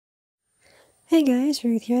Hey guys,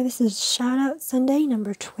 Ruth here. This is Shoutout Sunday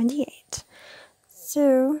number 28.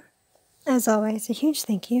 So, as always, a huge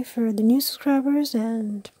thank you for the new subscribers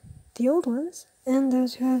and the old ones, and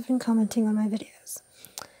those who have been commenting on my videos.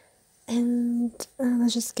 And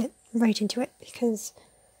let's just get right into it, because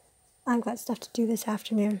I've got stuff to do this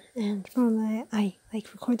afternoon, and normally I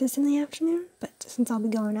record this in the afternoon, but since I'll be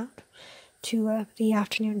going out to the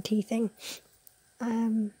afternoon tea thing,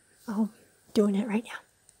 I'll doing it right now.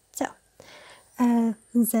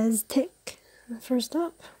 Zez Tic, first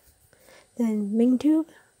up, then MingTube,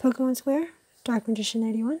 Pokemon Square, Dark Magician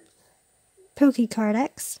 81,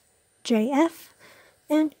 PokeCardX, JF,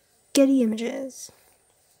 and GeddieImages.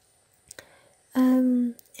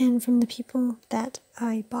 And from the people that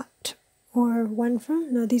I bought or won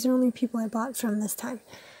from, no, these are only people I bought from this time,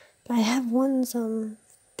 but I have won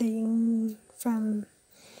something from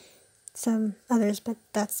some others, but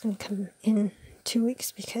that's going to come in 2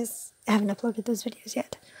 weeks because I haven't uploaded those videos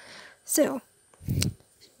yet. So,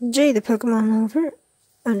 J the Pokemon Lover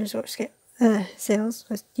underscore sales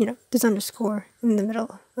was, there's underscore in the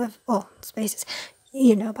middle of all spaces.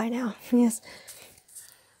 You know by now, yes.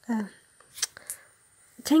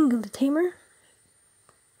 Tangelatamer,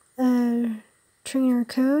 trainer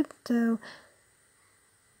code, so,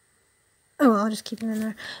 I'll just keep them in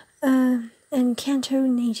there. And Kanto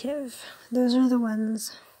Native, those are the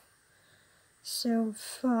ones so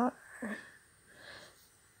far.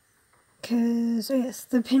 Because, yes,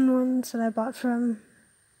 the pin ones that I bought from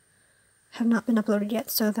have not been uploaded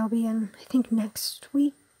yet, so they'll be in, I think, next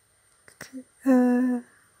week. Not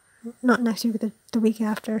next week, but the week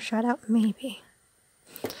after. Shout out, maybe.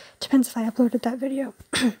 Depends if I uploaded that video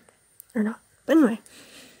or not. But anyway.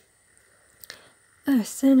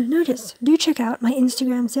 So notice, do check out my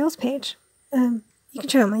Instagram sales page. You can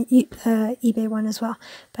check out my eBay one as well.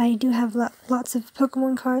 But I do have lots of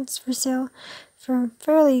Pokemon cards for sale for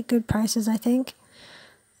fairly good prices, I think.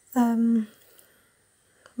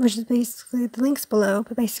 Which is basically, the link's below,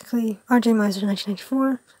 but basically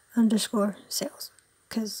RJMiser1994 underscore sales.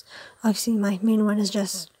 Because obviously my main one is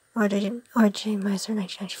just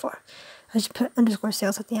RJMiser1994. I just put underscore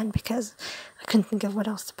sales at the end because I couldn't think of what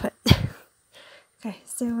else to put. Okay,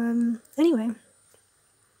 so anyway,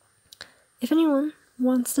 if anyone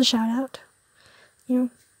wants to shout out,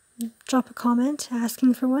 drop a comment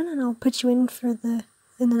asking for one, and I'll put you in the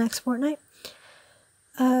next fortnight.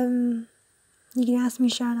 You can ask me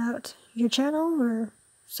to shout out your channel or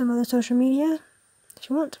some other social media if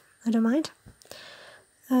you want. I don't mind.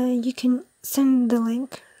 You can send the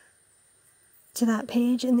link to that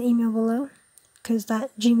page in the email below, because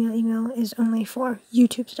that Gmail email is only for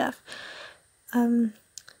YouTube stuff. But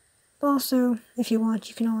also, if you want,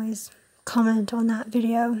 you can always comment on that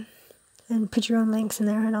video and put your own links in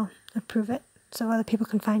there, and I'll approve it so other people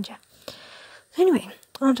can find you. Anyway,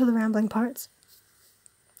 on to the rambling parts.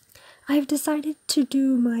 I've decided to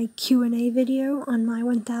do my Q&A video on my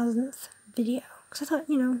 1000th video, because I thought,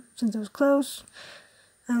 since it was close,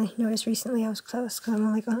 I noticed recently I was close, because I'm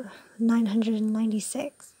only on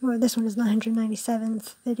 996, or this one is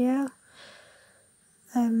 997th video,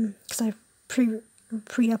 because I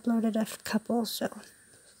pre-uploaded a couple, so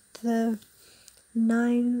the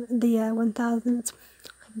 1000th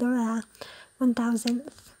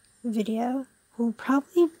video will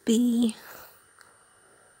probably be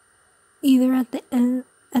either at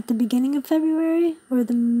the beginning of February or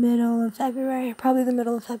the middle of February. Probably the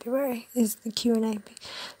middle of February is the Q&A.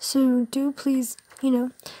 So do please,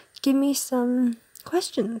 give me some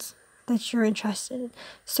questions that you're interested in.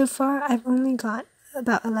 So far, I've only got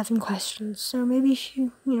about 11 questions, so maybe if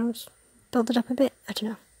you, just build it up a bit. I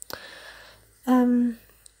don't know.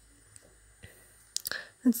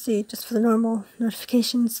 Let's see, just for the normal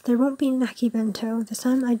notifications, there won't be an Naki Bento this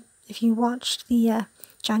time. If you watched the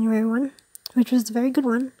January one, which was a very good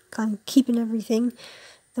one, I'm keeping everything.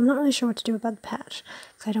 I'm not really sure what to do about the patch,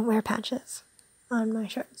 because I don't wear patches on my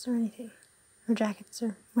shirts or anything, or jackets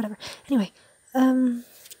or whatever. Anyway,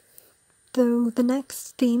 though the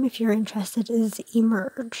next theme, if you're interested, is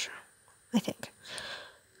Emerge, I think.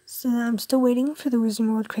 So I'm still waiting for the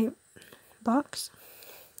Wizarding World Crate box.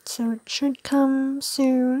 So it should come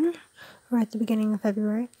soon, or at the beginning of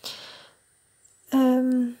February.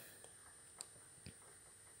 I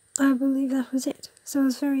believe that was it. So it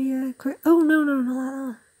was very quick. Oh,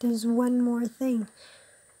 no. There's one more thing.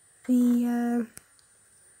 The,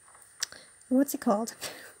 what's it called?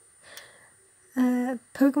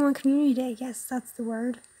 Pokemon Community Day. Yes, that's the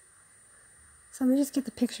word. So let me just get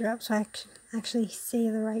the picture up so I can actually say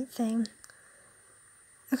the right thing.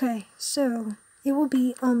 Okay, so it will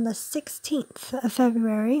be on the 16th of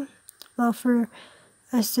February. Well, for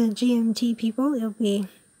us GMT people, it'll be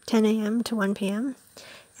 10 a.m. to 1 p.m.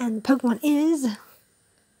 And the Pokemon is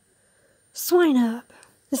Swine Up.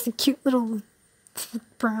 This is a cute little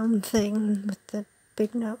brown thing with the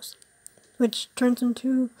big nose, which turns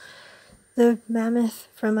into the mammoth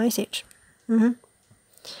from Ice Age. But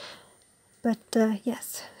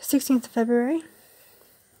yes, 16th of February,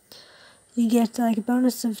 you get like a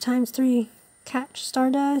bonus of ×3 catch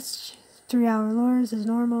Stardust, 3-hour lures as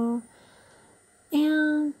normal,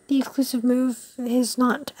 and the exclusive move is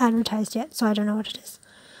not advertised yet, so I don't know what it is.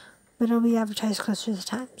 But it'll be advertised closer to the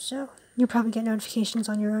time, so you'll probably get notifications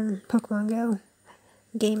on your own Pokemon Go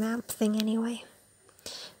game app thing anyway.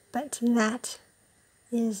 But that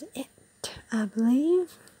is it, I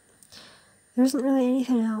believe. There isn't really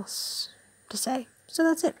anything else to say, so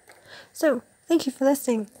that's it. So, thank you for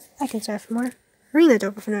listening. I can start for more. Ring the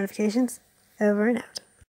doorbell for notifications. Over and out.